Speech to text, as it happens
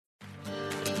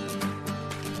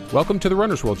Welcome to the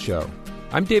Runner's World Show.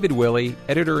 I'm David Willey,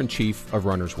 editor-in-chief of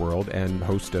Runner's World and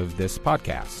host of this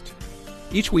podcast.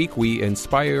 Each week, we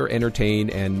inspire, entertain,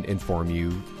 and inform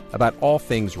you about all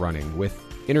things running with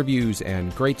interviews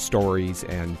and great stories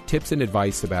and tips and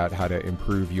advice about how to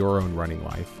improve your own running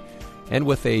life, and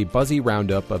with a buzzy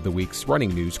roundup of the week's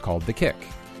running news called The Kick.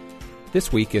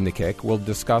 This week in The Kick, we'll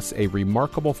discuss a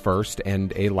remarkable first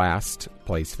and a last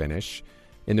place finish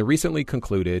in the recently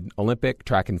concluded Olympic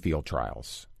track and field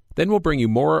trials. Then we'll bring you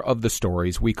more of the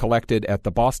stories we collected at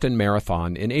the Boston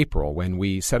Marathon in April when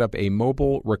we set up a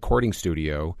mobile recording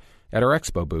studio at our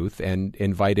expo booth and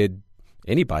invited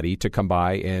anybody to come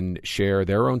by and share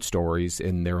their own stories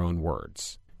in their own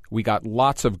words. We got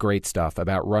lots of great stuff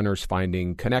about runners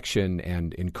finding connection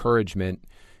and encouragement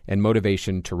and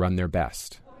motivation to run their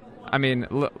best. I mean,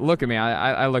 look at me.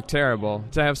 I look terrible.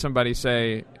 To have somebody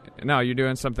say, no, you're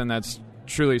doing something that's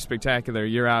truly spectacular.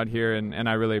 You're out here, and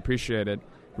I really appreciate it.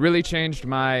 Really changed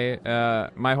my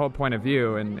my whole point of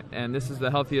view, and this is the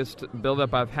healthiest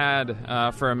buildup I've had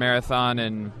for a marathon,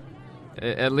 and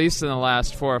at least in the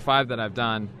last 4 or 5 that I've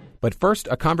done. But first,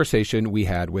 a conversation we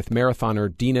had with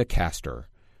marathoner Deena Kastor.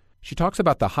 She talks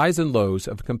about the highs and lows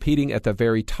of competing at the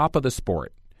very top of the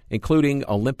sport, including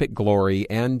Olympic glory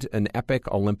and an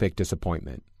epic Olympic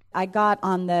disappointment. I got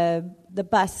on the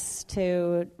bus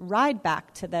to ride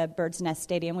back to the Bird's Nest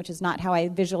Stadium, which is not how I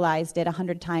visualized it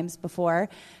 100 times before,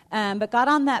 but got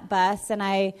on that bus, and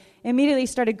I immediately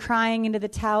started crying into the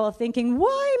towel, thinking,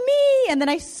 why me? And then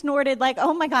I snorted like,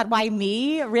 oh my God, why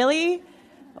me? Really?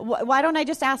 Why don't I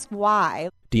just ask why?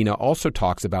 Deena also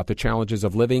talks about the challenges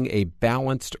of living a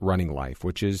balanced running life,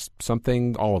 which is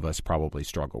something all of us probably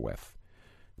struggle with.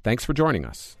 Thanks for joining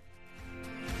us.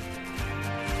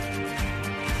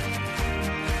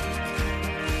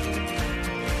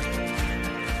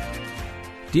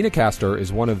 Deena Kastor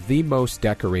is one of the most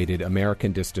decorated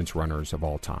American distance runners of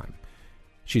all time.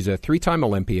 She's a 3-time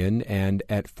Olympian, and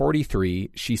at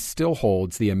 43, she still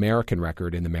holds the American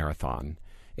record in the marathon,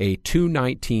 a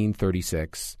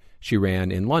 2:19:36 she ran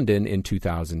in London in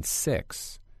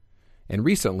 2006. And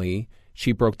recently,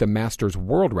 she broke the Masters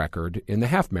world record in the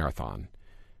half marathon,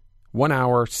 1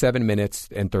 hour, 7 minutes,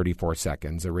 and 34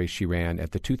 seconds, a race she ran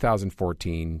at the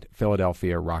 2014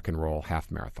 Philadelphia Rock and Roll Half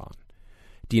Marathon.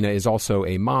 Deena is also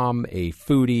a mom, a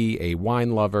foodie, a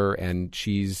wine lover, and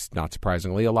she's, not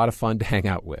surprisingly, a lot of fun to hang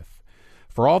out with.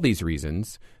 For all these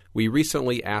reasons, we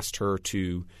recently asked her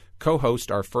to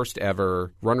co-host our first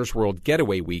ever Runner's World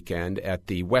Getaway Weekend at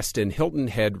the Westin Hilton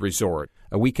Head Resort,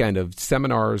 a weekend of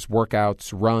seminars,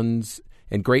 workouts, runs,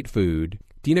 and great food.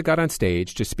 Deena got on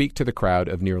stage to speak to the crowd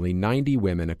of nearly 90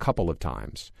 women a couple of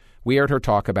times. We heard her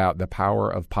talk about the power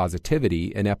of positivity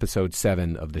in episode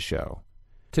 7 of the show.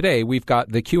 Today, we've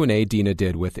got the Q&A Deena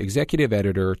did with executive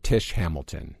editor Tish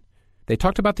Hamilton. They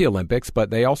talked about the Olympics, but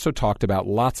they also talked about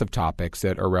lots of topics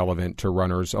that are relevant to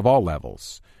runners of all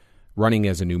levels. Running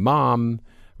as a new mom,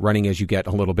 running as you get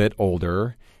a little bit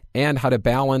older, and how to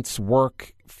balance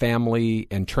work, family,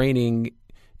 and training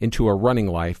into a running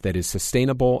life that is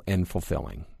sustainable and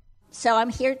fulfilling. So I'm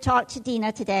here to talk to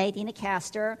Deena today, Deena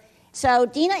Kastor. So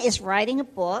Deena is writing a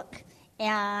book,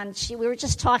 and we were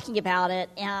just talking about it,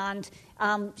 and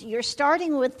you're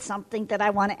starting with something that I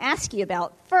want to ask you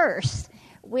about first,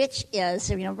 which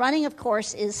is, running, of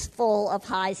course, is full of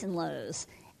highs and lows.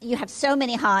 You have so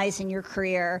many highs in your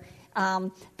career,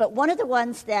 but one of the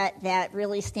ones that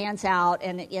really stands out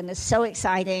and is so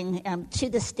exciting to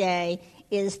this day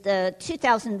is the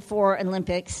 2004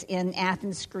 Olympics in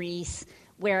Athens, Greece,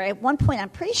 where at one point I'm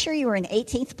pretty sure you were in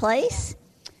 18th place,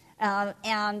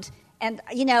 and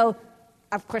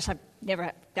of course I've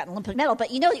never got an Olympic medal,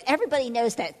 but everybody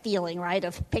knows that feeling, right,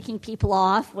 of picking people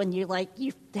off when you've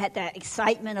had that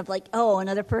excitement of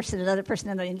another person,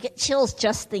 and you get chills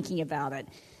just thinking about it.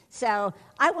 So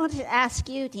I wanted to ask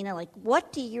you, Deena,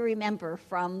 what do you remember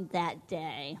from that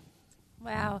day?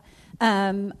 Wow.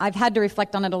 I've had to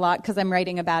reflect on it a lot because I'm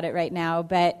writing about it right now,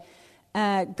 but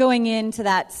going into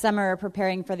that summer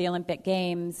preparing for the Olympic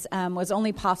Games was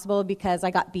only possible because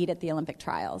I got beat at the Olympic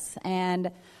trials.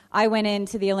 And I went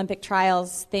into the Olympic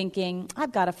trials thinking,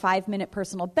 I've got a 5-minute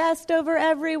personal best over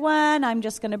everyone. I'm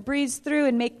just going to breeze through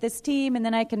and make this team, and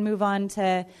then I can move on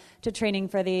to training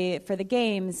for the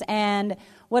Games. And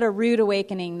what a rude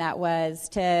awakening that was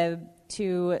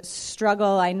to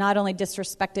struggle. I not only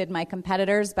disrespected my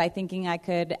competitors by thinking I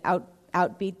could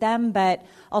outbeat them, but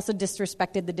also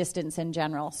disrespected the distance in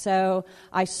general. So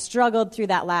I struggled through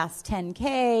that last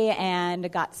 10K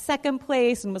and got second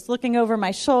place and was looking over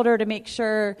my shoulder to make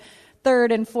sure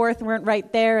third and fourth weren't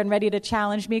right there and ready to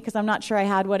challenge me because I'm not sure I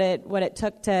had what it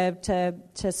took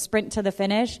to sprint to the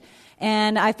finish.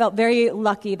 And I felt very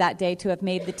lucky that day to have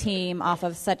made the team off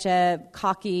of such a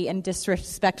cocky and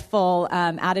disrespectful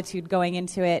attitude going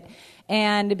into it.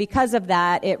 And because of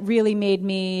that, it really made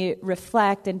me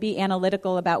reflect and be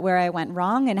analytical about where I went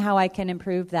wrong and how I can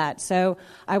improve that. So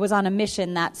I was on a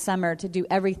mission that summer to do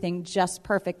everything just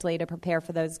perfectly to prepare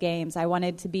for those games. I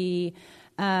wanted to be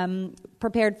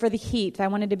prepared for the heat. I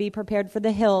wanted to be prepared for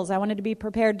the hills. I wanted to be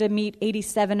prepared to meet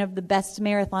 87 of the best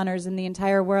marathoners in the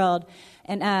entire world.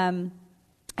 And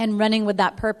running with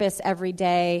that purpose every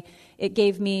day, it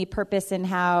gave me purpose in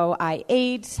how I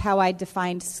ate, how I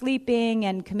defined sleeping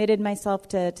and committed myself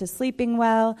to sleeping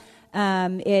well.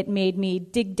 It made me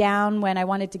dig down when I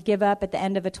wanted to give up at the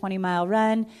end of a 20-mile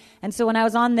run. And so when I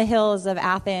was on the hills of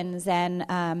Athens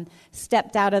and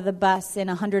stepped out of the bus in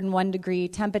 101-degree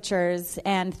temperatures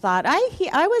and thought,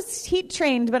 I was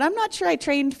heat-trained, but I'm not sure I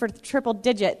trained for triple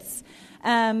digits.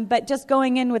 But just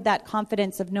going in with that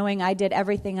confidence of knowing I did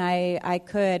everything I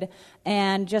could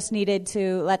and just needed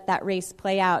to let that race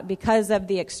play out. Because of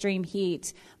the extreme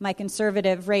heat, my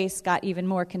conservative race got even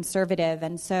more conservative.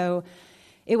 And so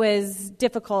it was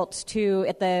difficult to,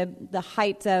 at the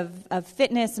height of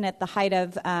fitness and at the height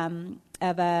of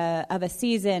a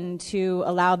season, to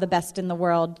allow the best in the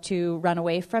world to run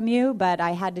away from you, but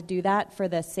I had to do that for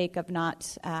the sake of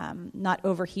not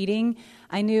overheating.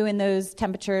 I knew in those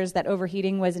temperatures that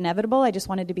overheating was inevitable. I just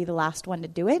wanted to be the last one to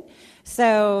do it.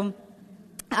 So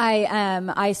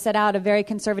I set out a very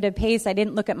conservative pace. I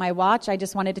didn't look at my watch. I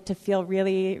just wanted it to feel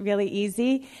really, really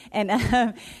easy.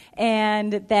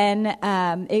 And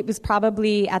then it was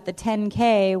probably at the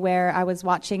 10K where I was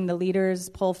watching the leaders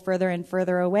pull further and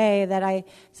further away that I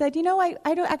said,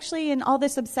 I don't actually, in all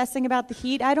this obsessing about the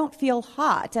heat, I don't feel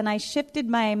hot. And I shifted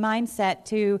my mindset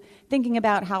to thinking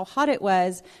about how hot it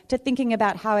was to thinking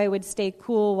about how I would stay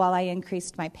cool while I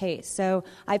increased my pace. So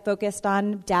I focused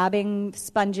on dabbing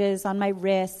sponges on my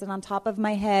wrists and on top of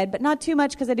my head, but not too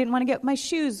much because I didn't want to get my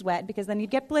shoes wet because then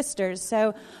you'd get blisters.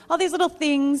 So all these little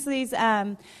things, these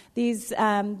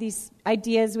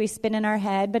ideas we spin in our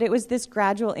head, but it was this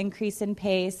gradual increase in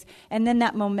pace, and then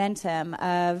that momentum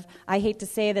of, I hate to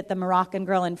say that the Moroccan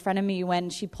girl in front of me, when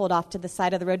she pulled off to the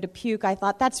side of the road to puke, I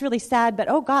thought, that's really sad, but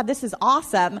oh God, this is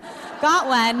awesome. Got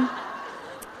one.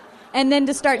 And then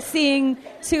to start seeing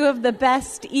two of the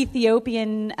best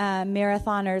Ethiopian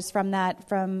marathoners from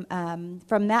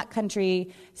that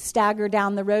country stagger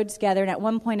down the road together, and at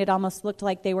one point it almost looked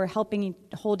like they were helping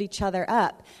hold each other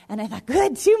up. And I thought,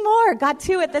 good, two more, got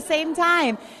two at the same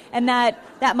time, and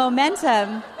that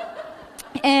momentum.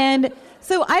 And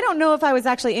so I don't know if I was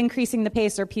actually increasing the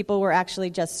pace or people were actually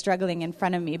just struggling in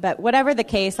front of me, but whatever the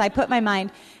case, I put my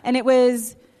mind, and it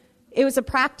was a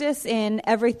practice in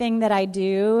everything that I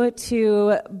do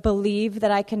to believe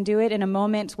that I can do it in a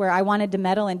moment where I wanted to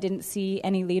medal and didn't see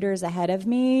any leaders ahead of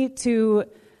me, to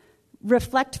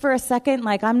reflect for a second,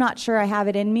 like, I'm not sure I have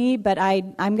it in me, but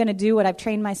I'm going to do what I've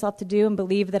trained myself to do and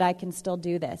believe that I can still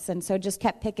do this. And so just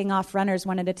kept picking off runners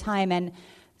one at a time. And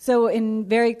so in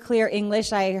very clear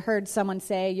English, I heard someone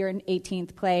say, you're in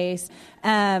 18th place.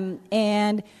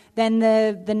 And then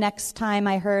the next time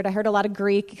I heard a lot of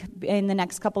Greek in the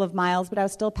next couple of miles, but I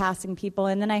was still passing people.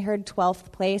 And then I heard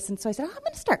 12th place. And so I said, I'm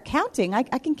going to start counting. I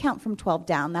can count from 12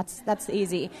 down. That's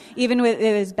easy. Even with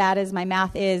as bad as my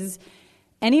math is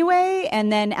anyway.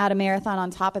 And then at a marathon on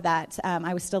top of that,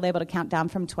 I was still able to count down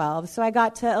from 12. So I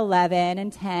got to 11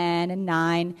 and 10 and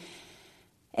 9.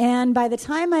 And by the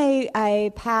time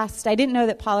I passed, I didn't know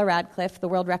that Paula Radcliffe, the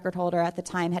world record holder at the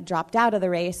time, had dropped out of the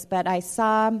race, but I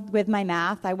saw with my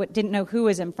math, didn't know who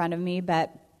was in front of me, but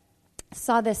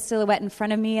saw this silhouette in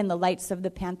front of me and the lights of the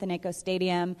Panathinaikos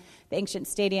Stadium, the ancient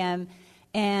stadium,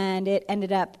 and it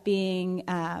ended up being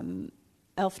Elfnes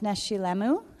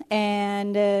Shilemu,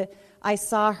 and I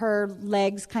saw her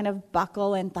legs kind of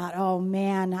buckle and thought, oh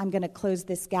man, I'm going to close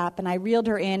this gap. And I reeled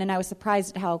her in, and I was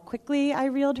surprised at how quickly I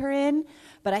reeled her in.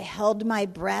 But I held my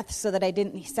breath so that I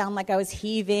didn't sound like I was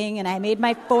heaving, and I made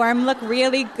my form look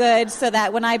really good so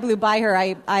that when I blew by her,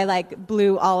 I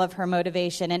blew all of her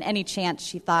motivation and any chance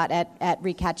she thought at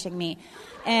recatching me.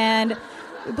 And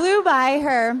blew by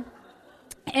her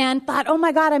and thought, oh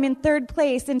my God, I'm in third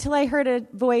place, until I heard a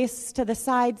voice to the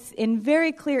sides in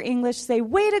very clear English say,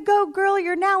 way to go, girl,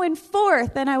 you're now in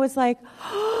fourth. And I was like,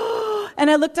 oh.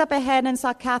 And I looked up ahead and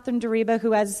saw Catherine Dariba,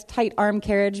 who has tight arm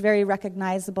carriage, very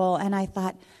recognizable. And I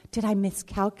thought, did I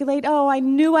miscalculate? Oh, I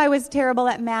knew I was terrible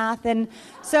at math. And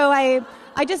so I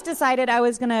just decided I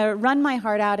was going to run my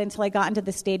heart out until I got into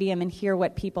the stadium and hear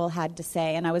what people had to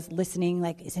say. And I was listening,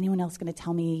 like, is anyone else going to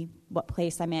tell me what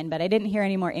place I'm in? But I didn't hear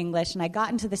any more English. And I got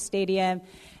into the stadium,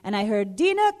 and I heard,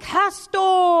 Dina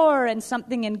Castor, and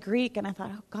something in Greek. And I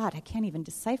thought, oh, God, I can't even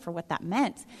decipher what that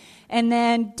meant. And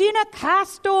then Dina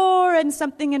Castor, and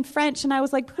something in French. And I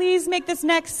was like, please make this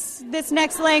next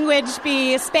language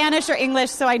be Spanish or English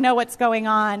so I know what's going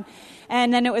on.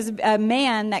 And then it was a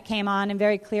man that came on in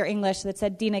very clear English that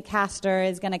said, Dina Castor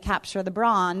is going to capture the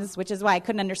bronze, which is why I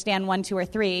couldn't understand 1, 2, or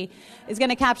 3, is going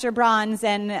to capture bronze.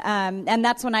 And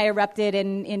that's when I erupted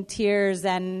in tears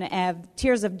and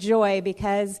tears of joy,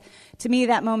 because to me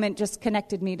that moment just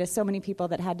connected me to so many people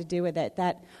that had to do with it,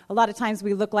 that a lot of times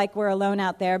we look like we're alone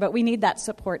out there, but we need that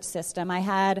support system. I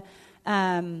had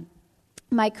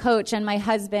my coach and my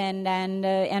husband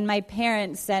and my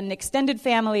parents and extended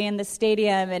family in the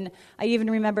stadium, and I even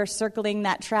remember circling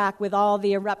that track with all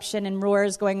the eruption and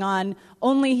roars going on,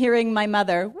 only hearing my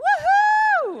mother,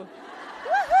 woohoo!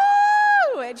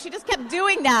 Woohoo! And she just kept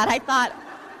doing that. I thought,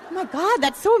 oh my God,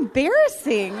 that's so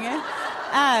embarrassing.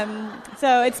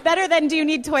 So it's better than do you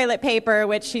need toilet paper,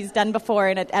 which she's done before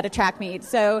at a track meet.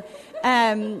 So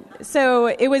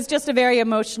it was just a very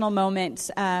emotional moment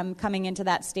coming into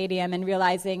that stadium and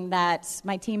realizing that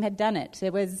my team had done it.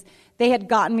 They had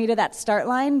gotten me to that start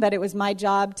line, but it was my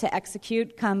job to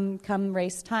execute come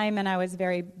race time, and I was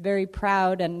very, very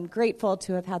proud and grateful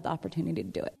to have had the opportunity to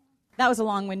do it. That was a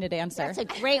long-winded answer. That's a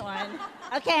great one.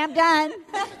 Okay, I'm done.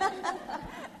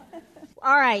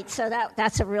 All right, so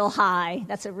that's a real high.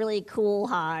 That's a really cool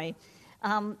high.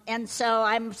 And so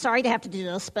I'm sorry to have to do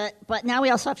this, but now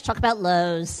we also have to talk about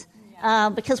lows.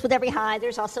 Because with every high,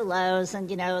 there's also lows, and,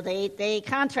 they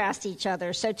contrast each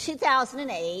other. So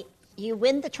 2008, you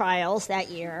win the trials that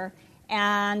year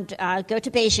and go to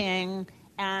Beijing,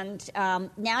 and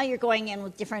now you're going in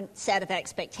with different set of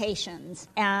expectations.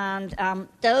 And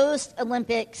those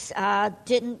Olympics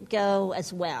didn't go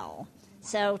as well.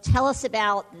 So tell us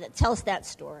that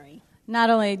story.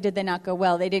 Not only did they not go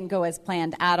well, they didn't go as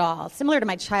planned at all. Similar to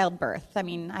my childbirth. I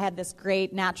mean, I had this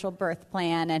great natural birth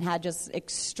plan and had just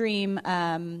extreme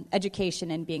education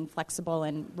in being flexible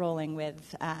and rolling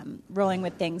with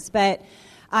things. But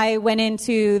I went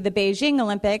into the Beijing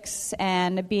Olympics,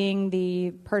 and being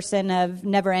the person of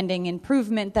never-ending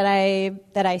improvement that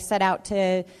I set out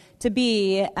to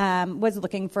be, was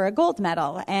looking for a gold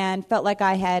medal, and felt like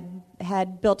I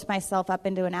had built myself up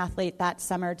into an athlete that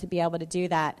summer to be able to do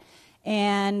that.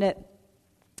 And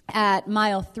at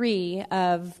mile 3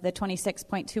 of the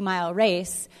 26.2-mile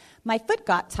race, my foot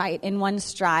got tight in one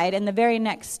stride, and the very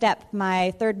next step, my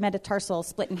third metatarsal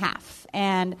split in half.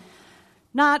 And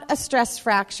not a stress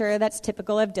fracture that's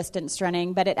typical of distance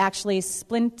running, but it actually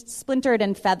splintered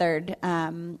and feathered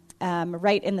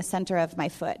right in the center of my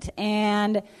foot.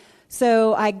 And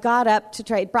so I got up to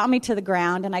try. It brought me to the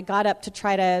ground, and I got up to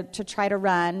try to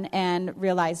run, and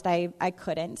realized I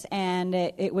couldn't. And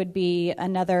it would be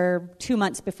another 2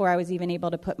 months before I was even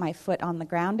able to put my foot on the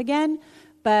ground again.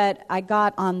 But I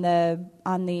got on the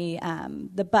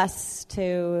bus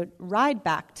to ride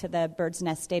back to the Bird's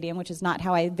Nest Stadium, which is not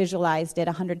how I visualized it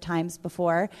 100 times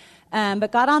before.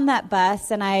 But got on that bus,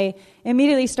 and I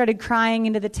immediately started crying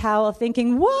into the towel,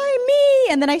 thinking, why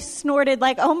me? And then I snorted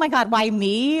like, oh my God, why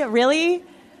me? Really?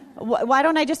 Why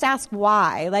don't I just ask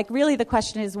why? Like, really, the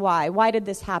question is why? Why did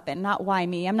this happen? Not why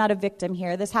me. I'm not a victim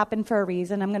here. This happened for a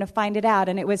reason. I'm going to find it out.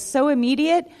 And it was so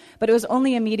immediate, but it was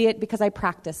only immediate because I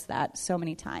practiced that so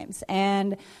many times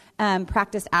and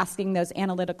practiced asking those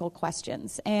analytical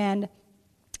questions. And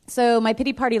so my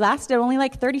pity party lasted only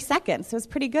like 30 seconds. It was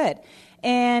pretty good.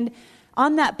 And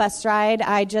on that bus ride,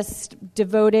 I just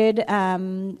devoted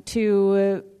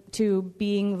to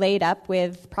being laid up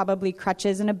with probably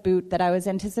crutches and a boot that I was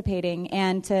anticipating,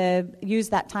 and to use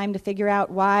that time to figure out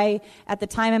why at the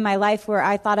time in my life where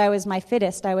I thought I was my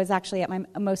fittest, I was actually at my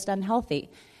most unhealthy.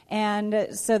 And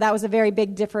so that was a very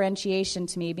big differentiation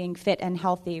to me. Being fit and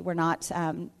healthy were not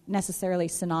necessarily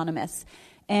synonymous.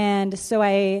 And so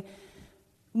I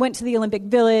went to the Olympic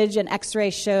Village, and X-ray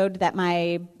showed that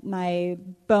my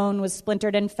bone was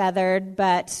splintered and feathered,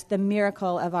 but the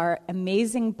miracle of our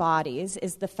amazing bodies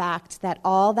is the fact that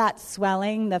all that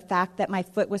swelling, the fact that my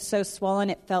foot was so swollen,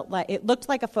 it looked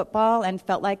like a football and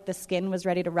felt like the skin was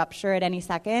ready to rupture at any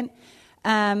second.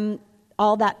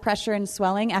 All that pressure and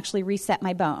swelling actually reset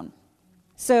my bone.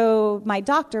 So my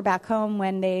doctor back home,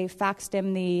 when they faxed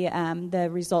him the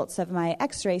results of my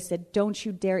x-ray, said, don't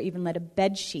you dare even let a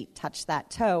bed sheet touch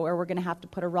that toe, or we're going to have to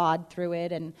put a rod through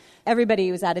it. And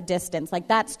everybody was at a distance. Like,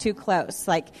 that's too close.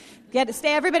 Like,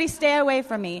 everybody stay away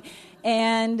from me.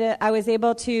 And I was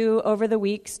able to, over the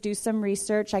weeks, do some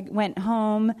research. I went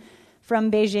home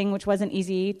from Beijing, which wasn't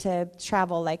easy to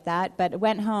travel like that, but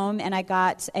went home and I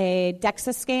got a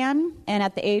DEXA scan, and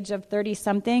at the age of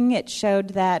 30-something, it showed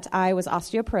that I was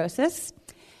osteoporosis,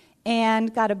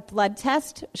 and got a blood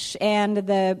test, and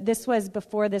this was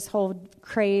before this whole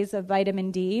craze of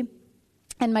vitamin D,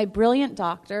 and my brilliant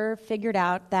doctor figured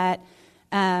out that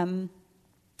in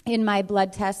my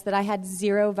blood test that I had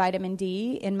 0 vitamin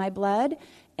D in my blood.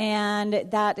 And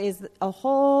that is a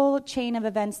whole chain of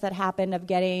events that happened of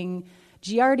getting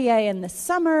Giardia in the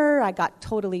summer. I got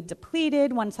totally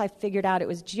depleted once I figured out it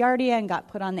was Giardia and got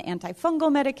put on the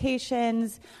antifungal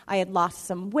medications. I had lost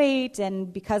some weight,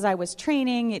 and because I was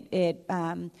training, it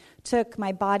took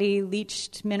my body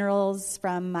leached minerals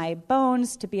from my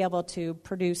bones to be able to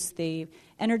produce the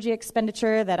energy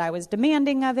expenditure that I was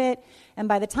demanding of it. And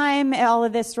by the time all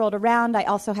of this rolled around, I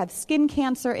also have skin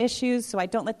cancer issues, so I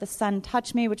don't let the sun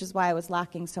touch me, which is why I was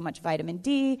lacking so much vitamin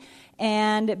D.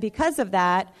 And because of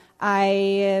that,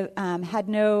 I had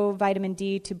no vitamin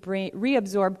D to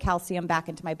reabsorb calcium back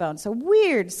into my bones. So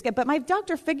weird, but my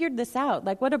doctor figured this out.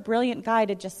 Like, what a brilliant guy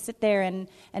to just sit there and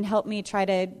help me try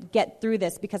to get through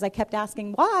this, because I kept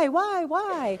asking,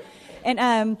 why?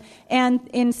 And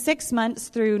in 6 months,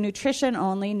 through nutrition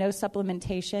only, no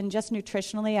supplementation, just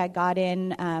nutritionally, I got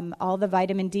in all the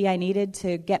vitamin D I needed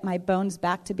to get my bones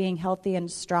back to being healthy and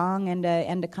strong,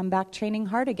 and to come back training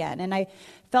hard again. And I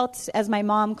felt, as my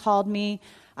mom called me,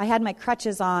 I had my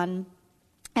crutches on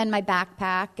and my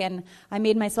backpack, and I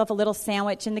made myself a little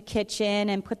sandwich in the kitchen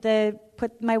and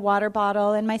put my water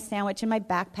bottle and my sandwich in my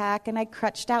backpack, and I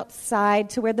crutched outside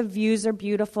to where the views are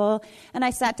beautiful, and I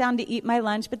sat down to eat my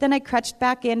lunch, but then I crutched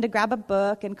back in to grab a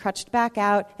book and crutched back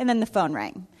out, and then the phone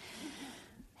rang.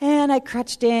 And I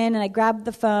crutched in, and I grabbed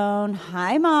the phone.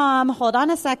 Hi, Mom. Hold on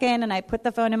a second. And I put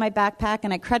the phone in my backpack,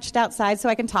 and I crutched outside so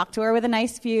I can talk to her with a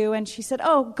nice view. And she said,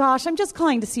 oh, gosh, I'm just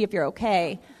calling to see if you're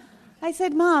okay. I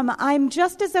said, Mom, I'm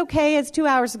just as okay as 2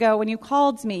 hours ago when you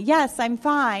called me. Yes, I'm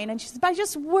fine. And she said, but I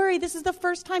just worry. This is the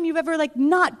first time you've ever,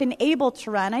 not been able to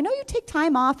run. I know you take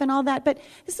time off and all that, but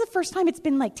this is the first time it's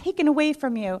been, taken away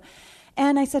from you.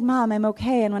 And I said, Mom, I'm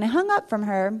okay. And when I hung up from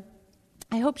her,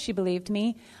 I hope she believed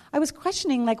me, I was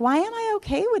questioning, why am I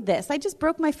okay with this? I just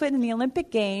broke my foot in the Olympic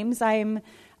Games. I'm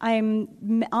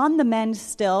on the mend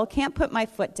still, can't put my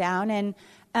foot down. And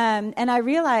I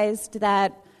realized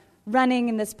that running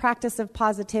in this practice of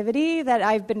positivity that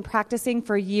I've been practicing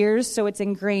for years, so it's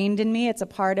ingrained in me, it's a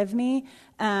part of me,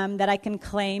 that I can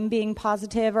claim being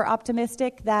positive or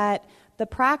optimistic, that the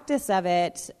practice of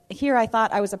it, here I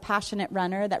thought I was a passionate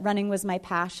runner, that running was my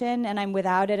passion, and I'm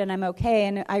without it and I'm okay.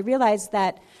 And I realized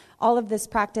that all of this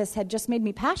practice had just made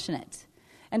me passionate.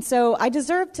 And so I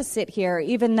deserve to sit here,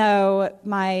 even though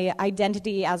my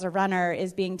identity as a runner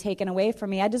is being taken away from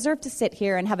me. I deserve to sit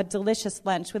here and have a delicious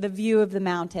lunch with a view of the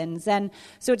mountains. And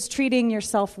so it's treating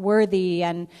yourself worthy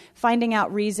and finding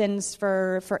out reasons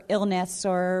for illness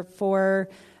or for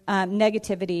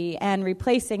negativity, and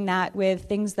replacing that with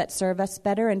things that serve us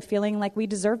better and feeling like we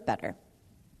deserve better.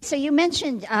 So you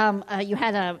mentioned you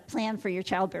had a plan for your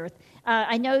childbirth.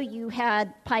 I know you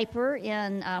had Piper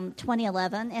in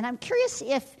 2011, and I'm curious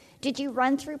did you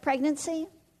run through pregnancy?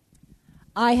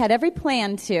 I had every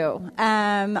plan to.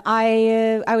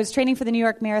 I was training for the New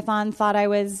York Marathon, thought I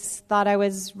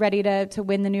was ready to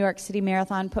win the New York City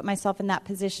Marathon, put myself in that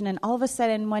position, and all of a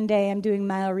sudden one day I'm doing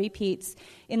mile repeats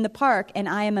in the park, and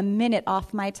I am a minute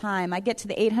off my time. I get to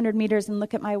the 800 meters and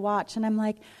look at my watch, and I'm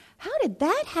like, how did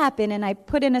that happen? And I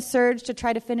put in a surge to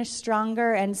try to finish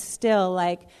stronger, and still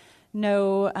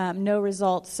no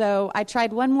results. So I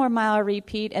tried one more mile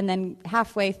repeat, and then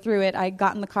halfway through it, I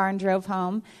got in the car and drove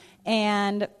home,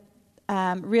 and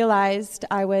realized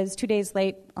I was 2 days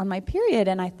late on my period,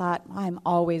 and I thought, I'm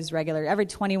always regular. Every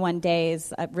 21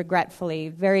 days, regretfully,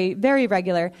 very, very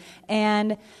regular.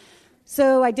 And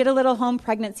so I did a little home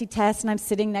pregnancy test, and I'm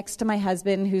sitting next to my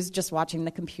husband, who's just watching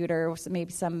the computer,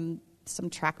 maybe some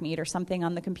track meet or something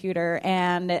on the computer,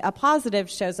 and a positive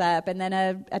shows up, and then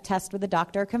a test with the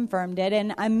doctor confirmed it,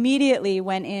 and immediately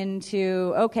went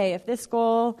into, okay, if this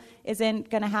goal isn't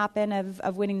going to happen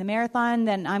of winning the marathon,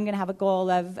 then I'm going to have a goal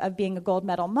of being a gold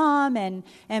medal mom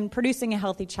and producing a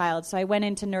healthy child. So I went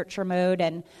into nurture mode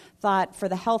and thought, for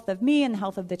the health of me and the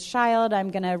health of the child, I'm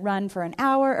going to run for an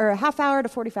hour or a half hour to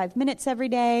 45 minutes every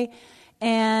day.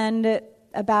 And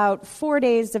about 4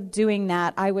 days of doing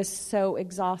that, I was so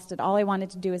exhausted. All I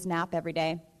wanted to do was nap every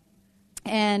day.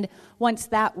 And once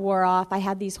that wore off, I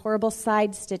had these horrible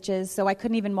side stitches, so I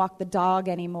couldn't even walk the dog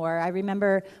anymore. I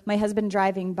remember my husband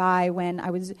driving by when I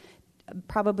was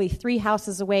probably 3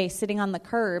 houses away, sitting on the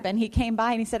curb, and he came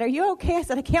by and he said, "Are you okay?" I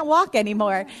said, "I can't walk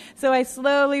anymore." So I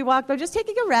slowly walked, I was just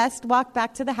taking a rest, walked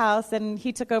back to the house, and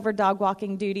he took over dog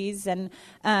walking duties, and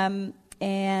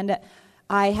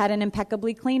I had an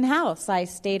impeccably clean house. I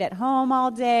stayed at home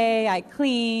all day. I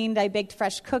cleaned. I baked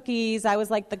fresh cookies. I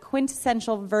was like the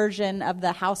quintessential version of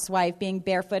the housewife being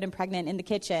barefoot and pregnant in the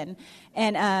kitchen.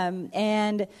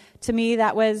 And to me,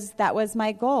 that was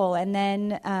my goal. And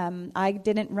then I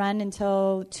didn't run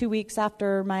until 2 weeks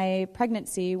after my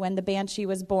pregnancy when the Banshee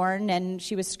was born, and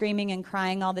she was screaming and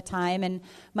crying all the time. And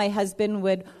my husband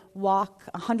would walk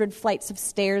 100 flights of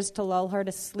stairs to lull her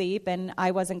to sleep, and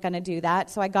I wasn't going to do that.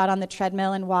 So I got on the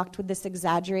treadmill and walked with this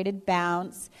exaggerated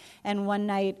bounce. And one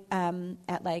night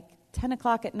at like 10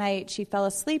 o'clock at night, she fell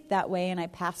asleep that way, and I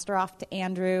passed her off to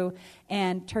Andrew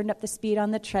and turned up the speed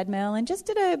on the treadmill and just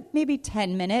did maybe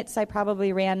 10 minutes. I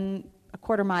probably ran a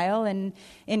quarter mile in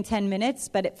 10 minutes,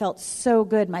 but it felt so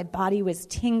good. My body was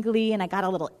tingly, and I got a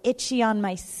little itchy on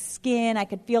my skin. I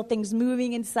could feel things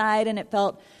moving inside, and it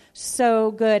felt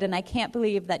so good. And I can't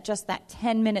believe that just that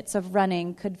 10 minutes of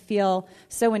running could feel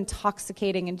so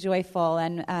intoxicating and joyful.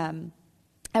 And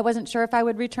I wasn't sure if I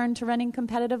would return to running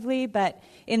competitively, but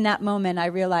in that moment I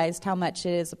realized how much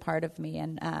it is a part of me,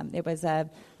 and it was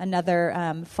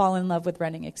another fall in love with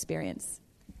running experience.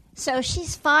 So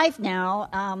she's 5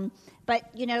 now, but,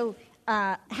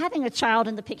 having a child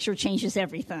in the picture changes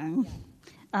everything.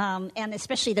 And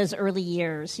especially those early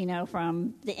years,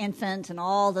 from the infant and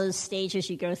all those stages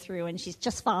you go through, and she's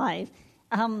just 5.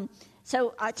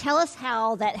 So tell us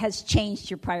how that has changed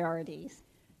your priorities.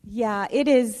 Yeah,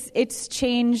 it's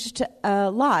changed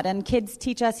a lot, and kids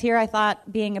teach us here. I thought,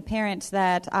 being a parent,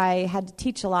 that I had to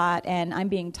teach a lot, and I'm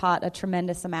being taught a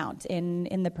tremendous amount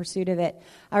in the pursuit of it.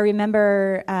 I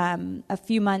remember a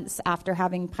few months after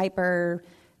having Piper,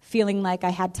 feeling like I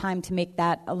had time to make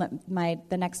that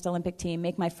the next Olympic team,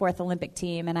 make my 4th Olympic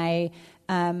team, and I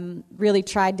really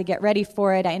tried to get ready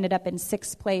for it. I ended up in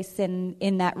 6th place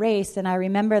in that race, and I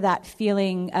remember that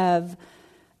feeling of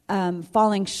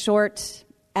falling short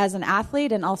as an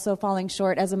athlete and also falling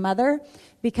short as a mother,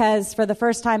 because for the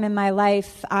first time in my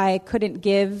life, I couldn't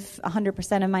give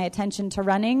 100% of my attention to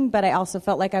running, but I also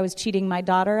felt like I was cheating my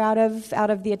daughter out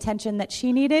of the attention that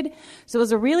she needed. So it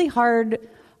was a really hard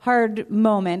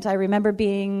moment. I remember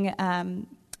being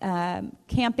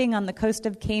camping on the coast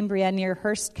of Cambria near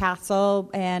Hearst Castle,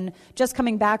 and just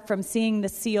coming back from seeing the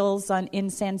seals in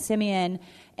San Simeon,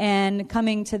 and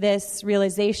coming to this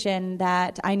realization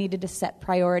that I needed to set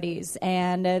priorities,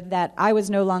 and that I was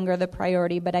no longer the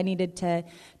priority, but I needed to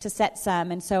set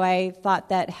some. And so I thought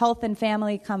that health and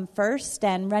family come first,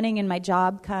 and running and my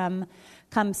job come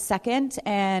second.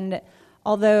 And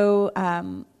although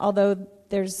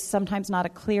there's sometimes not a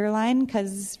clear line,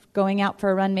 because going out for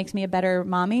a run makes me a better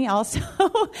mommy also.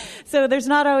 So there's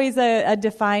not always a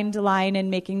defined line in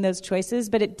making those choices,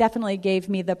 but it definitely gave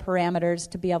me the parameters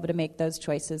to be able to make those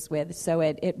choices with. So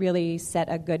it really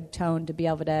set a good tone to be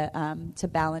able to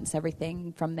balance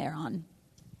everything from there on.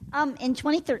 In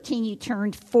 2013, you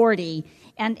turned 40,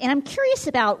 and I'm curious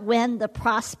about when the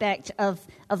prospect of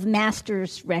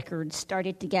Masters records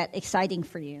started to get exciting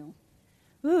for you.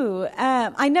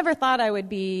 I never thought I would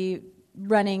be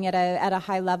running at a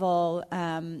high level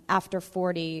after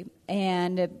 40,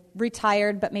 and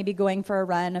retired, but maybe going for a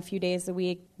run a few days a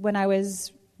week. When I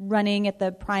was running at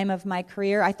the prime of my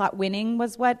career, I thought winning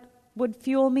was what would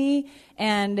fuel me,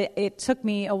 and it took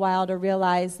me a while to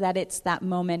realize that it's that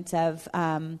moment of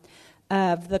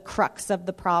the crux of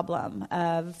the problem,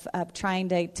 of trying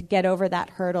to get over that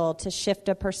hurdle, to shift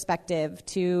a perspective,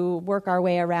 to work our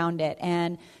way around it.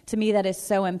 And to me, that is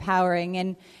so empowering.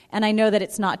 And I know that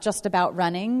it's not just about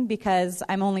running, because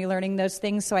I'm only learning those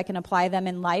things so I can apply them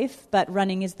in life, but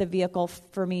running is the vehicle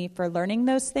for me for learning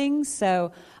those things.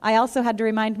 So I also had to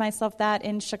remind myself that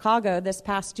in Chicago this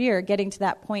past year, getting to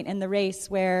that point in the race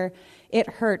where it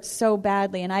hurt so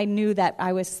badly, and I knew that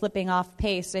I was slipping off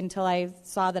pace until I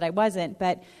saw that I wasn't.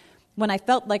 But when I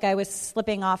felt like I was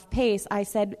slipping off pace, I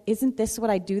said, "Isn't this what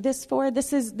I do this for?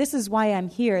 This is why I'm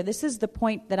here. This is the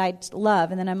point that I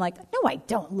love." And then I'm like, "No, I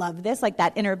don't love this." Like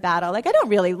that inner battle. Like, I don't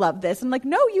really love this. I'm like,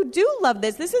 "No, you do love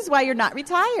this. This is why you're not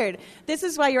retired. This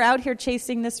is why you're out here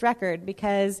chasing this record."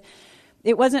 Because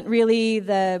it wasn't really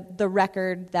the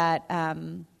record that.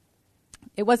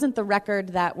 It wasn't the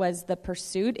record that was the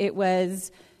pursuit. It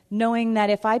was knowing that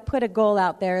if I put a goal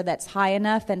out there that's high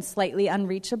enough and slightly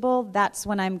unreachable, that's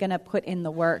when I'm going to put in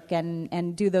the work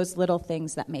and do those little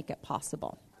things that make it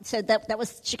possible. So that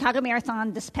was Chicago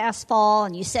Marathon this past fall,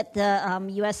 and you set the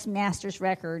U.S. Masters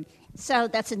record. So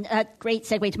that's a great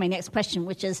segue to my next question,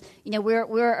 which is,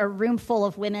 we're a room full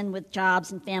of women with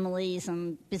jobs and families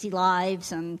and busy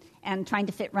lives and trying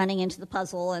to fit running into the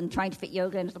puzzle and trying to fit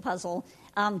yoga into the puzzle.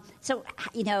 How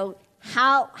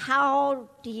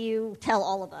do you tell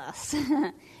all of us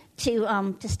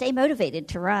to stay motivated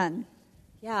to run?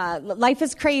 Yeah, life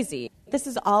is crazy. This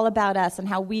is all about us and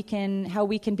how we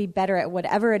can be better at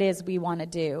whatever it is we want to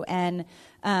do. And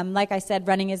like I said,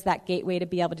 running is that gateway to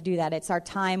be able to do that. It's our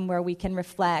time where we can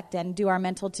reflect and do our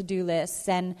mental to-do lists.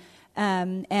 And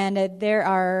there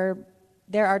are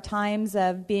times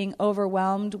of being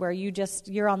overwhelmed where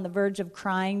you're on the verge of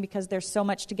crying because there's so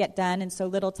much to get done and so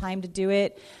little time to do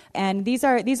it. And these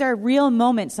are real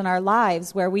moments in our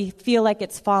lives where we feel like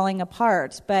it's falling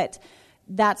apart, but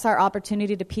that's our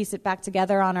opportunity to piece it back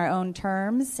together on our own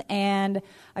terms. And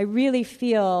I really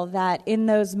feel that in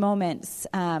those moments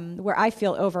where I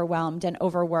feel overwhelmed and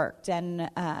overworked, and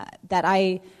that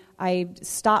I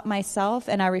stop myself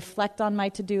and I reflect on my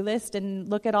to-do list and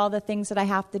look at all the things that I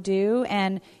have to do,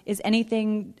 and is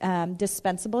anything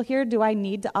dispensable here? Do I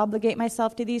need to obligate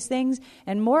myself to these things?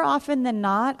 And more often than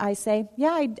not, I say,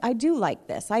 yeah, I do like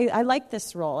this. I like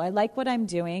this role. I like what I'm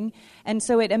doing. And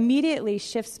so it immediately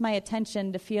shifts my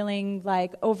attention to feeling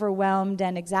like overwhelmed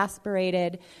and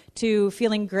exasperated to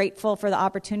feeling grateful for the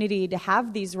opportunity to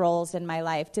have these roles in my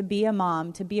life, to be a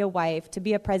mom, to be a wife, to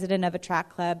be a president of a track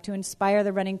club, to inspire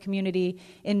the running community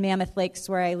in Mammoth Lakes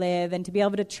where I live, and to be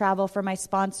able to travel for my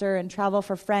sponsor and travel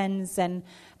for friends. And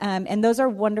those are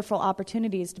wonderful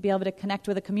opportunities to be able to connect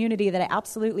with a community that I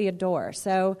absolutely adore.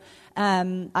 So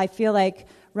I feel like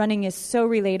running is so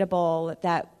relatable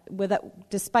that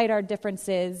despite our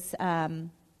differences,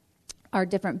 our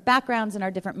different backgrounds and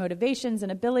our different motivations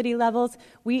and ability levels,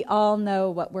 we all know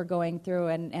what we're going through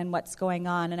and what's going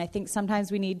on. And I think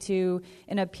sometimes we need to,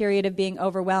 in a period of being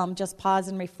overwhelmed, just pause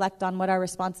and reflect on what our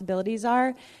responsibilities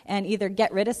are and either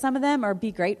get rid of some of them or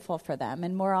be grateful for them.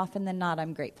 And more often than not,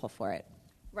 I'm grateful for it.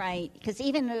 Right, because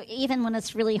even when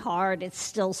it's really hard, it's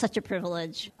still such a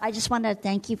privilege. I just want to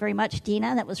thank you very much,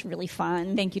 Dina. That was really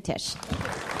fun. Thank you, Tish.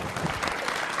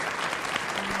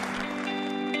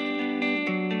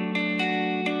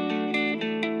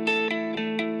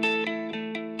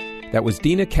 That was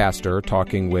Dina Castor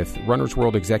talking with Runner's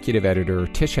World Executive Editor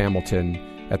Tish Hamilton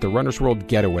at the Runner's World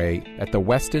Getaway at the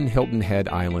Westin Hilton Head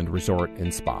Island Resort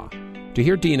and Spa. To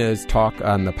hear Dina's talk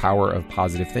on the power of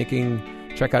positive thinking,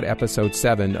 check out episode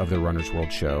 7 of the Runner's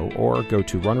World show or go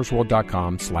to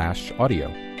runnersworld.com/audio.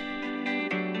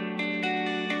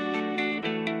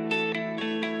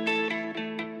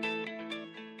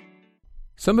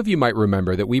 Some of you might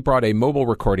remember that we brought a mobile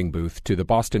recording booth to the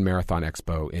Boston Marathon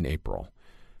Expo in April.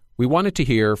 We wanted to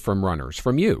hear from runners,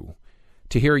 from you,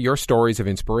 to hear your stories of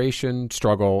inspiration,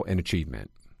 struggle, and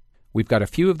achievement. We've got a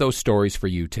few of those stories for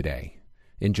you today.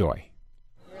 Enjoy.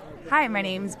 Hi, my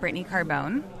name's Brittany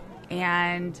Carbone,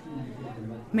 and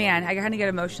man, I kind of get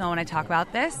emotional when I talk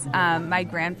about this. My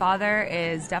grandfather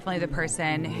is definitely the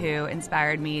person who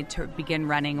inspired me to begin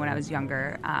running when I was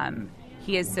younger.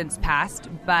 He has since passed,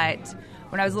 but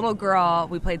when I was a little girl,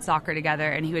 we played soccer together,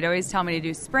 and he would always tell me to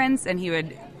do sprints, and he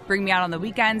would bring me out on the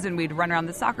weekends, and we'd run around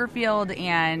the soccer field,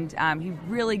 and he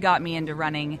really got me into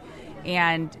running.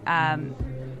 And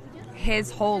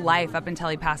his whole life up until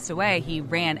he passed away, he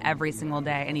ran every single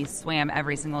day, and he swam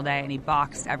every single day, and he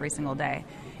boxed every single day.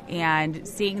 And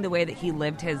seeing the way that he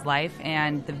lived his life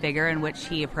and the vigor in which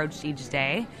he approached each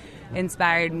day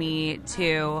inspired me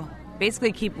to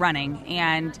basically keep running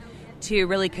and to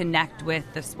really connect with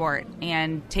the sport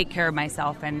and take care of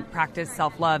myself and practice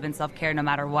self-love and self-care no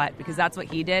matter what, because that's what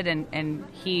he did. And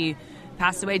he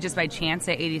passed away just by chance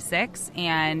at 86,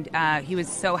 and he was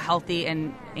so healthy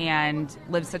and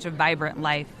lived such a vibrant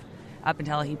life up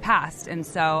until he passed. And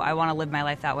so I want to live my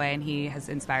life that way, and he has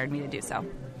inspired me to do so.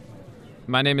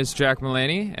 My name is Jack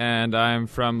Mullaney, and I'm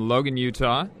from Logan,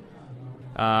 Utah.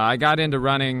 I got into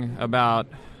running about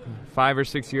 5 or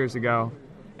 6 years ago,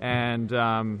 and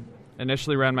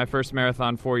initially ran my first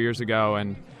marathon 4 years ago,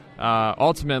 and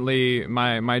ultimately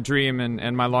my dream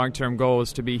and my long-term goal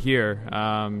is to be here,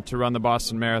 to run the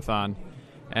Boston Marathon.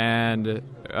 And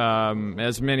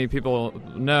as many people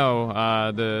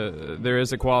know, there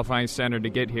is a qualifying standard to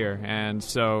get here, and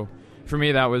so for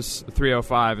me that was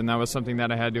 3:05, and that was something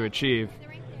that I had to achieve.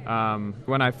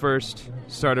 When I first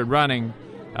started running,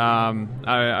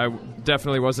 I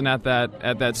definitely wasn't at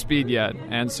that speed yet,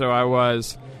 and so I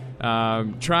was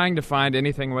trying to find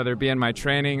anything, whether it be in my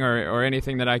training or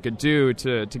anything that I could do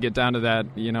to get down to that,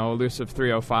 elusive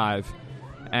 305.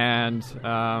 And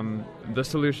the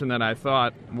solution that I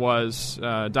thought was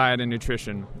diet and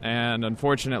nutrition. And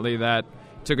unfortunately, that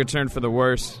took a turn for the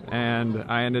worse, and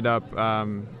I ended up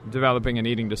developing an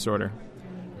eating disorder.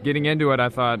 Getting into it, I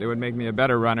thought it would make me a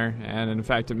better runner, and in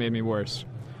fact, it made me worse.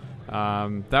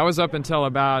 That was up until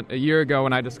about a year ago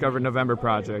when I discovered November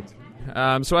Project.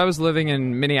 So I was living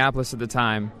in Minneapolis at the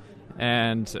time,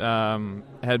 and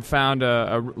had found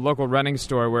a local running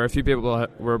store where a few people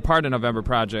were part of November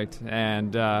Project,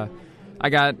 and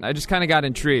I just kind of got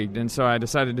intrigued, and so I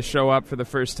decided to show up for the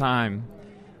first time.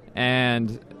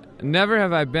 And never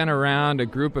have I been around a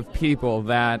group of people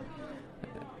that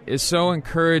is so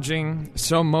encouraging,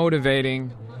 so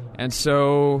motivating, and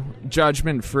so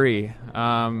judgment-free.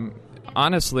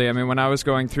 Honestly, I mean, when I was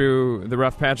going through the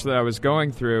rough patch that I was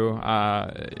going through,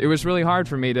 it was really hard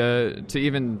for me to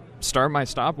even start my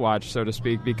stopwatch, so to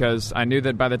speak, because I knew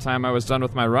that by the time I was done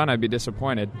with my run, I'd be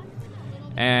disappointed.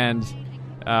 And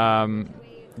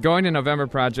going to November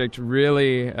Project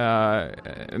really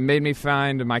made me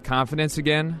find my confidence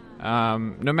again.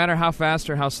 No matter how fast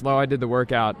or how slow I did the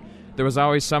workout, there was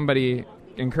always somebody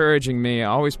encouraging me,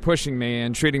 always pushing me,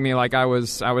 and treating me like I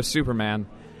was Superman.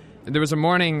 There was a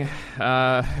morning,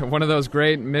 one of those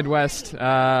great Midwest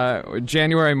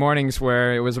January mornings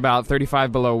where it was about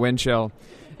 35 below wind chill,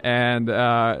 and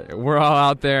we're all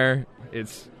out there.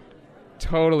 It's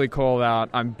totally cold out.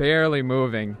 I'm barely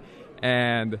moving,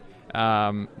 and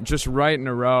just right in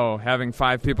a row, having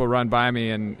 5 people run by me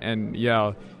and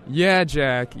yell, "Yeah,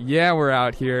 Jack, yeah, we're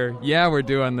out here. Yeah, we're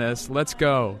doing this. Let's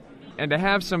go." And to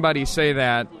have somebody say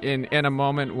that in a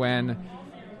moment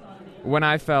when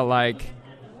I felt like,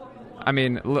 I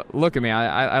mean, look at me,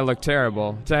 I look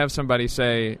terrible. To have somebody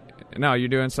say, "No, you're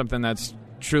doing something that's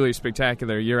truly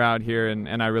spectacular. You're out here,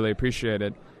 and I really appreciate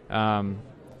it,"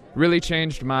 really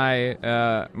changed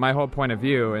my my whole point of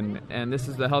view. And this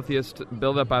is the healthiest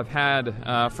buildup I've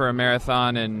had for a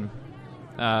marathon in,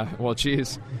 at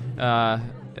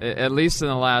least in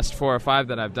the last 4 or 5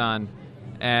 that I've done.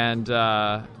 And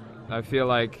I feel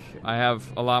like I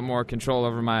have a lot more control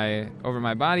over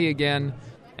my body again.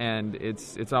 And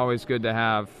it's always good to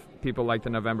have people like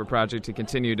the November Project to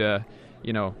continue to,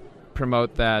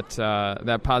 promote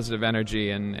that positive energy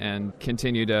and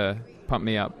continue to pump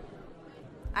me up.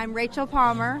 I'm Rachel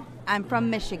Palmer. I'm from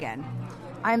Michigan.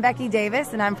 I'm Becky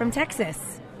Davis, and I'm from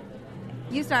Texas.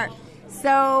 You start.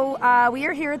 So we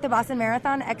are here at the Boston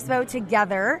Marathon Expo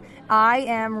together. I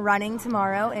am running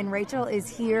tomorrow, and Rachel is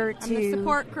here to... I'm the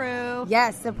support crew.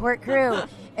 Yes, support crew.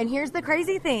 And here's the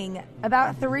crazy thing.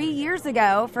 About 3 years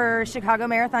ago for Chicago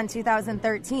Marathon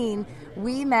 2013,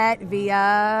 we met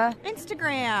via...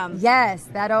 Instagram. Yes,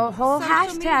 that whole social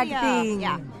hashtag media thing.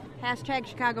 Yeah. Hashtag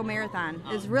Chicago Marathon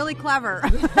is really clever.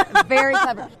 Very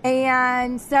clever.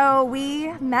 And so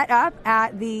we met up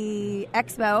at the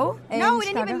expo. No, we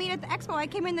didn't even meet at the expo. I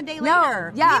came in the day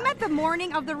later. No, yeah. We met the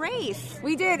morning of the race.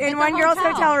 We did, in one girl's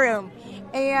hotel room.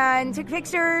 And took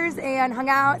pictures and hung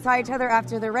out, saw each other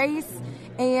after the race,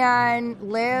 and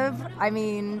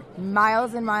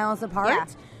miles and miles apart. Yeah.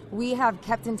 We have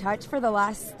kept in touch for the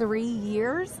last 3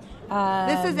 years.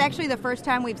 This is actually the first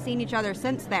time we've seen each other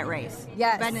since that race.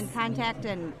 Yes. We've been in contact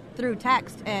and through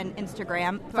text and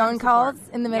Instagram. Phone calls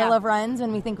in the middle of runs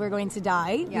when we think we're going to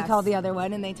die. Yes. We call the other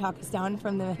one and they talk us down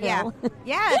from the hill.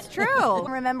 Yeah, it's true.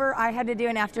 Remember, I had to do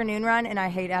an afternoon run, and I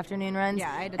hate afternoon runs.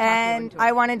 Yeah, I had to talk and you into it.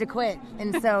 I wanted to quit,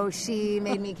 and so she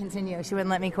made me continue. She wouldn't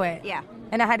let me quit. Yeah.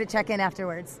 And I had to check in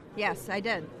afterwards. Yes, I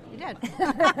did. You did.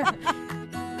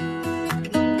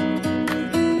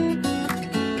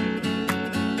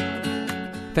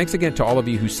 Thanks again to all of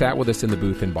you who sat with us in the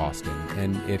booth in Boston.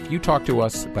 And if you talked to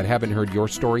us but haven't heard your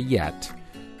story yet,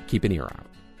 keep an ear out.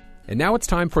 And now it's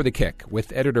time for The Kick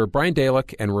with editor Brian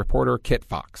Dalek and reporter Kit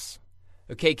Fox.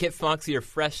 Okay, Kit Fox, you're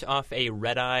fresh off a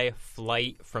red-eye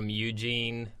flight from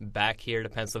Eugene back here to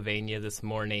Pennsylvania this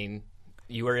morning.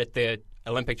 You were at the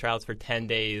Olympic trials for 10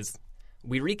 days.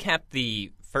 We recapped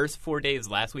the first 4 days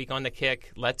last week on The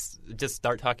Kick. Let's just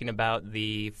start talking about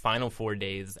the final 4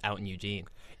 days out in Eugene.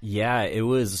 Yeah, it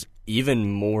was even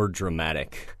more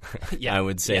dramatic, Yeah, I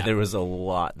would say. yeah. There was a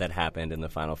lot that happened in the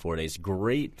final 4 days.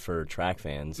 Great for track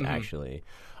fans, actually.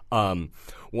 One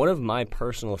of my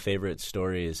personal favorite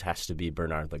stories has to be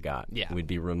Bernard Lagat. Yeah. We'd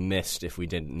be remiss if we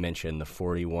didn't mention the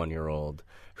 41-year-old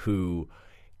who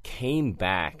came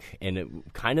back in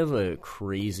kind of a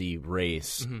crazy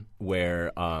race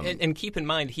where... And keep in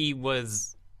mind, he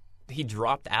was he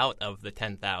dropped out of the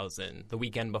 10,000 the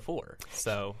weekend before.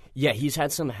 So yeah, he's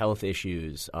had some health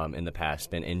issues in the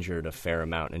past, been injured a fair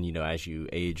amount. And, as you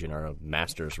age and are a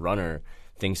Masters runner,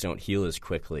 things don't heal as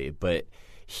quickly. But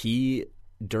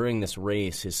during this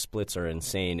race, his splits are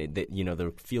insane.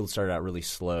 The field started out really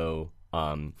slow.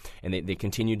 And they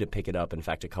continued to pick it up. In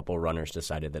fact, a couple runners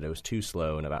decided that it was too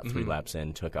slow, and about 3 laps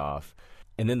in, took off.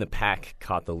 And then the pack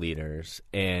caught the leaders.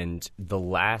 And the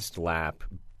last lap,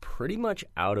 pretty much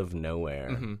out of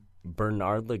nowhere,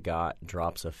 Bernard Lagat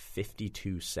drops a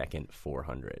 52-second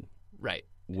 400. Right.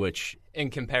 Which,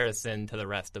 in comparison to the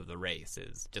rest of the race,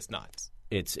 is just nuts.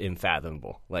 It's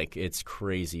unfathomable. Like, it's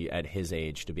crazy at his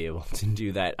age to be able to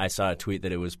do that. I saw a tweet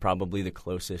that it was probably the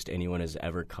closest anyone has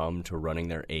ever come to running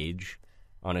their age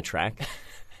on a track.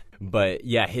 But,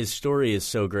 yeah, his story is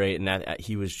so great, and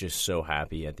he was just so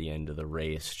happy at the end of the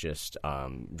race, just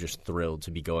thrilled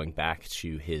to be going back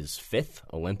to his 5th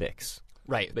Olympics.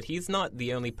 Right, but he's not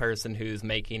the only person who's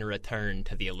making a return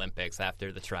to the Olympics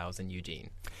after the trials in Eugene.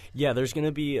 Yeah, there's going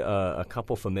to be a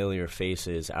couple familiar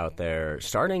faces out there,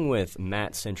 starting with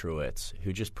Matt Centrowitz,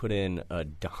 who just put in a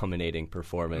dominating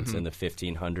performance in the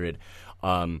 1500.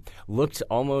 Looked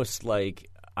almost like,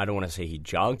 I don't want to say he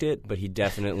jogged it, but he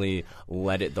definitely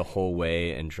led it the whole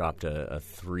way and dropped a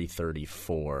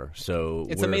 3:34. So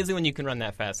it's amazing when you can run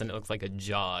that fast and it looks like a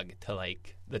jog to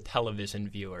like the television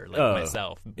viewer like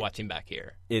myself watching back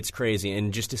here. It's crazy,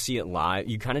 and just to see it live,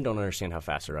 you kind of don't understand how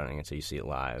fast they're running until you see it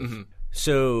live.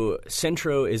 So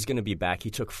Centro is going to be back. He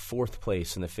took 4th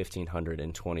place in the 1500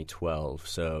 in 2012,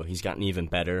 so he's gotten even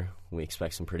better. We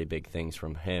expect some pretty big things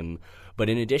from him. But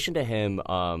in addition to him,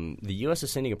 the U.S.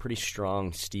 is sending a pretty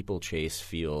strong steeplechase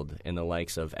field in the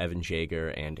likes of Evan Jager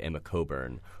and Emma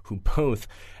Coburn, who both,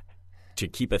 to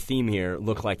keep a theme here,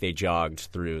 look like they jogged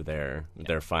through their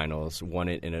finals, won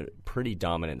it in a pretty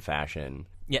dominant fashion.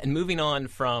 Yeah, and moving on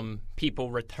from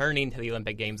people returning to the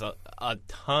Olympic Games, a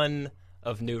ton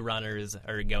of new runners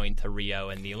are going to Rio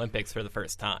and the Olympics for the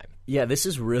first time. Yeah, this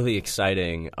is really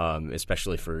exciting,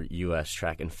 especially for U.S.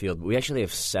 track and field. We actually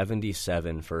have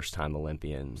 77 first-time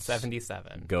Olympians.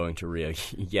 77. Going to Rio,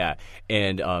 yeah.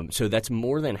 And so that's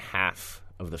more than half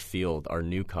of the field are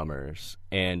newcomers.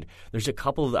 And there's a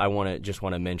couple that I want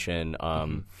to mention.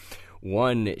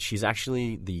 One, she's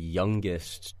actually the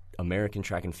youngest American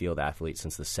track and field athlete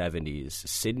since the 70s,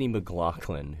 Sydney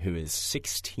McLaughlin, who is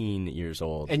 16 years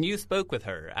old. And you spoke with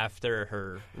her after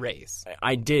her race.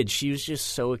 I did. She was just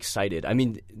so excited. I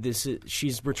mean,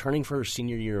 she's returning for her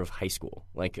senior year of high school.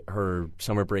 Like, her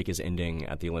summer break is ending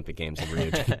at the Olympic Games in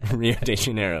Rio de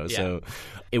Janeiro. Yeah. So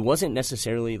it wasn't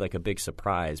necessarily like a big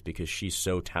surprise because she's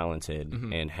so talented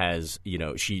and has,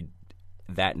 she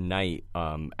that night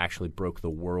actually broke the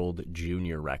world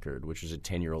junior record, which is a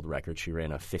 10-year-old record. She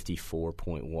ran a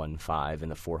 54.15 in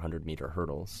the 400-meter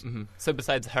hurdles. So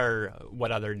besides her,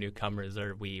 what other newcomers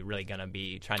are we really going to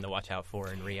be trying to watch out for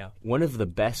in Rio? One of the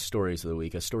best stories of the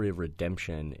week, a story of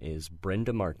redemption, is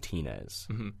Brenda Martinez.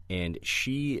 And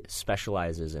she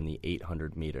specializes in the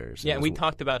 800 meters. Yeah, and we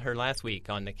talked about her last week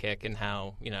on The Kick and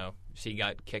how, she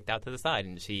got kicked out to the side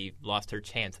and she lost her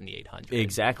chance in the 800.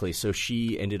 Exactly. So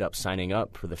she ended up signing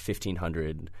up for the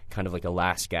 1500, kind of like a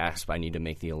last gasp, I need to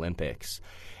make the Olympics.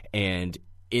 And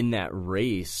in that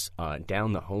race,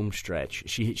 down the home stretch,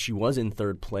 she was in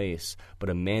 3rd place, but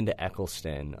Amanda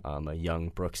Eccleston, a young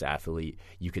Brooks athlete,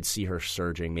 you could see her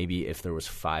surging. Maybe if there was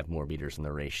 5 more meters in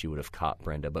the race, she would have caught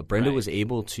Brenda. But Brenda was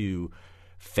able to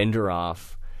fend her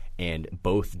off, and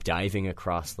both diving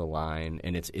across the line.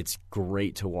 And it's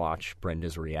great to watch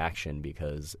Brenda's reaction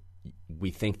because we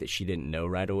think that she didn't know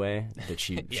right away that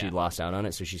she lost out on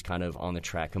it. So she's kind of on the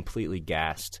track, completely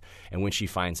gassed. And when she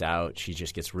finds out, she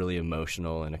just gets really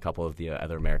emotional. And a couple of the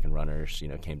other American runners,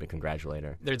 came to congratulate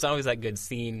her. There's always that good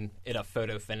scene in a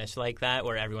photo finish like that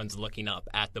where everyone's looking up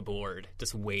at the board,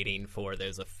 just waiting for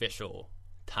those official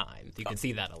times. You can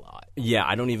see that a lot. Yeah,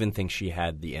 I don't even think she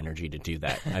had the energy to do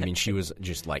that. I mean, she was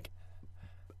just like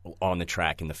on the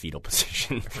track in the fetal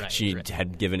position. She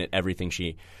had given it everything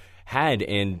she had,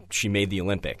 and she made the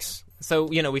Olympics. So,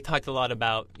 we talked a lot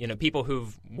about, people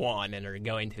who've won and are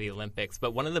going to the Olympics,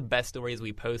 but one of the best stories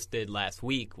we posted last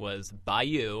week was by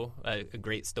you, a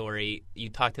great story. You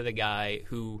talked to the guy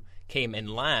who came in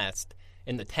last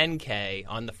in the 10K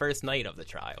on the first night of the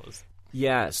trials.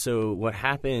 Yeah, so what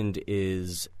happened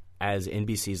is, as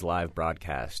NBC's live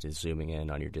broadcast is zooming in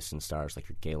on your distant stars like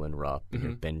your Galen Rupp and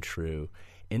your Ben True,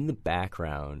 in the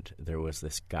background there was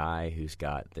this guy who's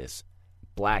got this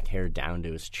black hair down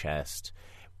to his chest,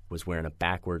 was wearing a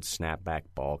backwards snapback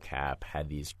ball cap, had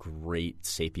these great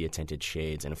sepia-tinted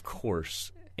shades, and of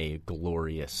course a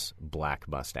glorious black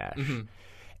mustache.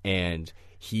 And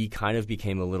he kind of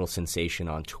became a little sensation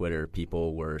on Twitter.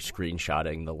 People were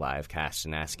screenshotting the live cast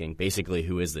and asking, basically,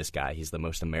 who is this guy? He's the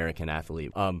most American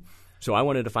athlete. So I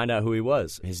wanted to find out who he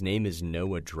was. His name is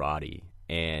Noah Droddy.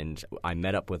 And I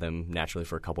met up with him naturally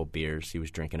for a couple beers. He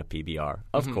was drinking a PBR,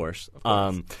 of course.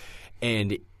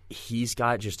 And he's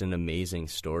got just an amazing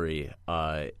story.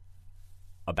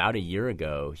 About a year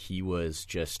ago, he was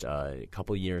just a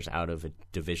couple years out of a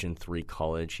Division III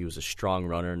college. He was a strong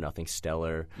runner, nothing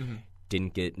stellar.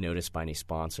 Didn't get noticed by any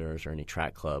sponsors or any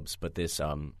track clubs. But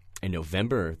in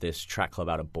November, this track club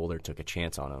out of Boulder took a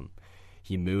chance on him.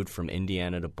 He moved from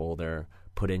Indiana to Boulder,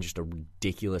 put in just a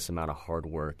ridiculous amount of hard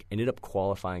work, ended up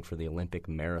qualifying for the Olympic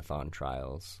marathon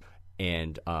trials.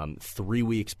 And 3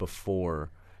 weeks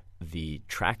before the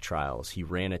track trials, he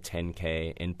ran a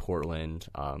 10K in Portland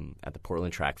at the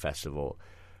Portland Track Festival,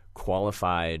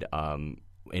 qualified, and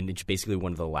it's basically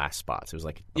one of the last spots. It was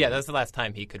like that was the last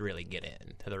time he could really get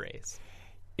into the race.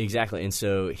 Exactly. And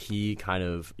so he kind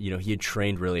of, he had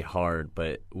trained really hard,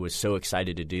 but was so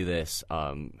excited to do this,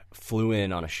 flew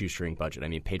in on a shoestring budget. I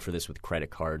mean, paid for this with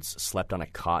credit cards, slept on a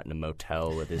cot in a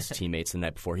motel with his teammates the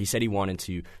night before. He said he wanted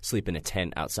to sleep in a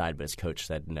tent outside, but his coach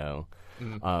said no.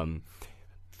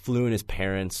 Flew in his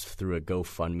parents through a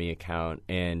GoFundMe account.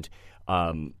 And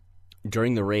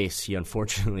during the race, he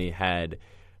unfortunately had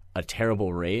a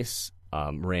terrible race.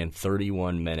 Ran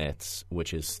 31 minutes,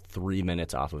 which is 3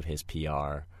 minutes off of his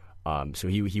PR. So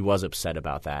he was upset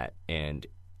about that. And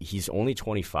he's only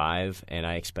 25, and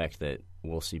I expect that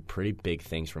we'll see pretty big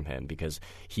things from him because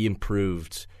he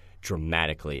improved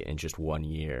dramatically in just 1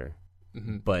 year.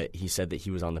 But he said that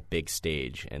he was on the big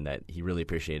stage and that he really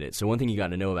appreciated it. So one thing you got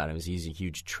to know about him is he's a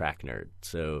huge track nerd.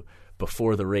 So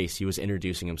before the race, he was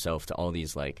introducing himself to all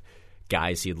these,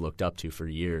 guys he had looked up to for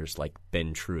years, like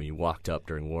Ben True. He walked up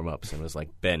during warm-ups and was like,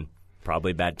 Ben,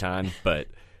 probably bad time, but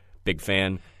big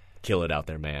fan. Kill it out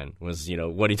there, man, was,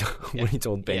 what he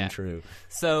told Ben True.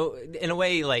 So in a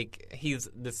way, he's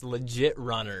this legit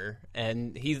runner,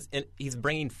 and he's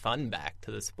bringing fun back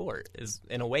to the sport is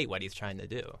in a way what he's trying to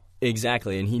do.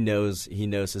 Exactly, and he knows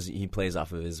he plays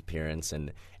off of his appearance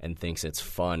and thinks it's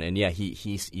fun. And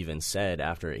he even said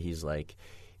after it, he's like,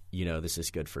 this is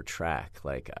good for track.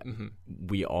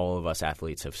 We, all of us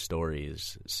athletes, have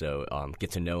stories, so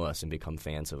get to know us and become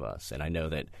fans of us. And I know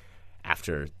that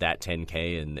after that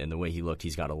 10K and the way he looked,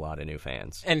 he's got a lot of new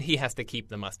fans. And he has to keep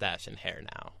the mustache and hair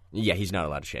now. Yeah, he's not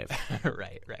allowed to shave.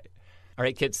 Right. All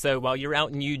right, kids, so while you're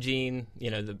out in Eugene,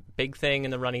 the big thing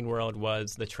in the running world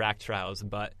was the track trials,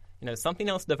 but something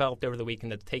else developed over the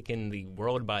weekend that's taken the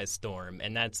world by storm,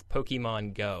 and that's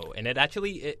Pokemon Go. And it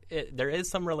actually, there is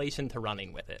some relation to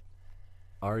running with it.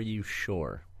 Are you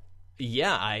sure?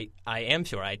 Yeah, I am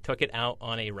sure. I took it out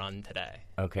on a run today.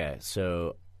 Okay,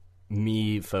 so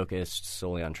me focused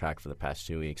solely on track for the past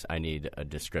 2 weeks, I need a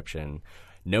description.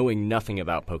 Knowing nothing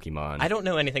about Pokemon. I don't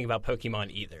know anything about Pokemon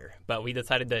either, but we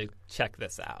decided to check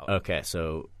this out. Okay,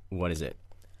 so what is it?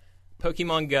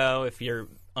 Pokemon Go, if you're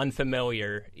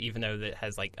unfamiliar, even though it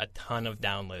has a ton of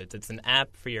downloads, it's an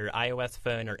app for your iOS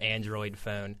phone or Android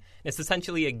phone. It's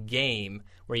essentially a game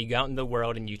where you go out in the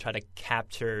world and you try to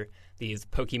capture these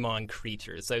Pokemon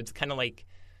creatures. So it's kind of like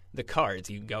the cards.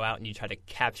 You go out and you try to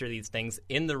capture these things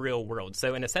in the real world.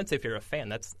 So in a sense, if you're a fan,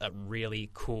 that's a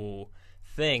really cool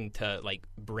thing to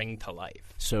bring to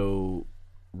life. So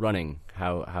running,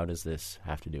 how does this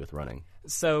have to do with running?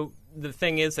 So the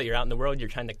thing is that you're out in the world, you're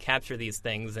trying to capture these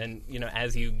things, and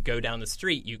as you go down the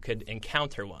street, you could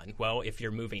encounter one. Well, if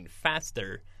you're moving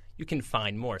faster, you can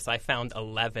find more. So I found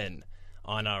 11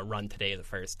 on a run today the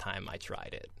first time I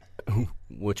tried it.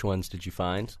 Which ones did you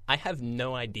find? I have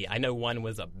no idea. I know one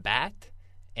was a bat,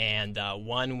 and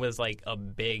one was a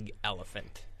big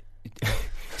elephant.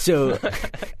 So...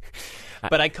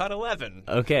 But I caught 11.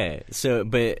 Okay, so,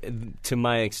 but to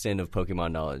my extent of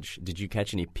Pokemon knowledge, did you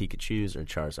catch any Pikachus or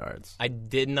Charizards? I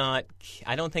did not.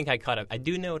 I don't think I caught I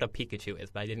do know what a Pikachu is,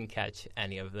 but I didn't catch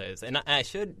any of those. And I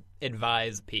should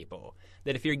advise people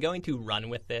that if you're going to run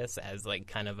with this as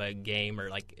kind of a game,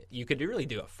 or you could really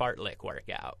do a fartlek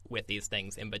workout with these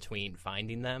things in between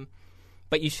finding them.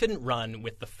 But you shouldn't run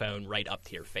with the phone right up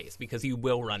to your face because you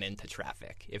will run into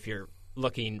traffic if you're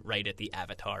looking right at the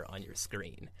avatar on your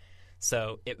screen.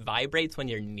 So it vibrates when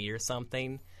you're near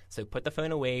something. So put the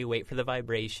phone away, wait for the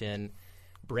vibration,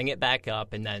 bring it back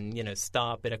up, and then,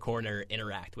 stop at a corner,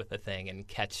 interact with the thing, and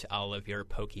catch all of your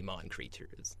Pokemon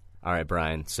creatures. All right,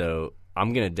 Brian. So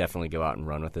I'm going to definitely go out and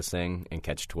run with this thing and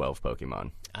catch 12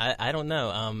 Pokemon. I don't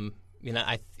know.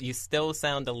 You still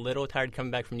sound a little tired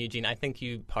coming back from Eugene. I think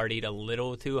you partied a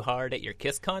little too hard at your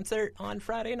Kiss concert on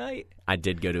Friday night. I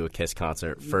did go to a Kiss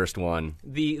concert, first one.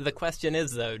 The question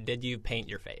is, though, did you paint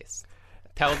your face?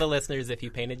 Tell the listeners if you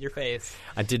painted your face.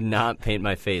 I did not paint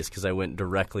my face because I went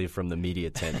directly from the media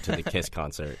tent to the Kiss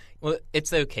concert. Well,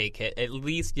 it's okay, Kit. At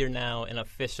least you're now an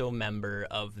official member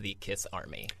of the Kiss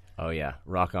Army. Oh, yeah.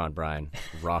 Rock on, Brian.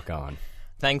 Rock on.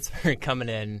 Thanks for coming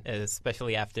in,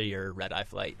 especially after your red-eye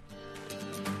flight.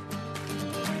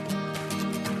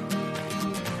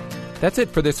 That's it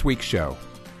for this week's show.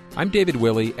 I'm David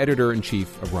Willey,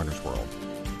 editor-in-chief of Runner's World.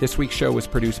 This week's show was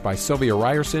produced by Sylvia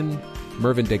Ryerson,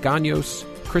 Mervyn DeGanos,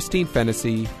 Christine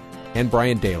Fennessy, and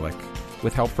Brian Dalick,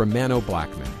 with help from Mano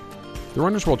Blackman. The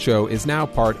Runner's World show is now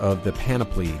part of the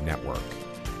Panoply Network.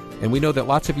 And we know that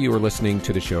lots of you are listening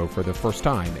to the show for the first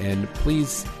time. And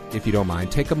please, if you don't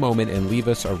mind, take a moment and leave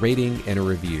us a rating and a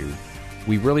review.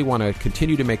 We really want to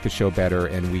continue to make the show better,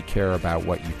 and we care about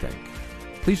what you think.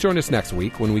 Please join us next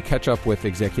week when we catch up with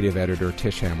executive editor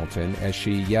Tish Hamilton as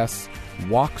she, yes,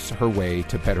 walks her way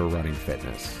to better running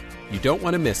fitness. You don't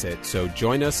want to miss it, so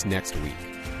join us next week.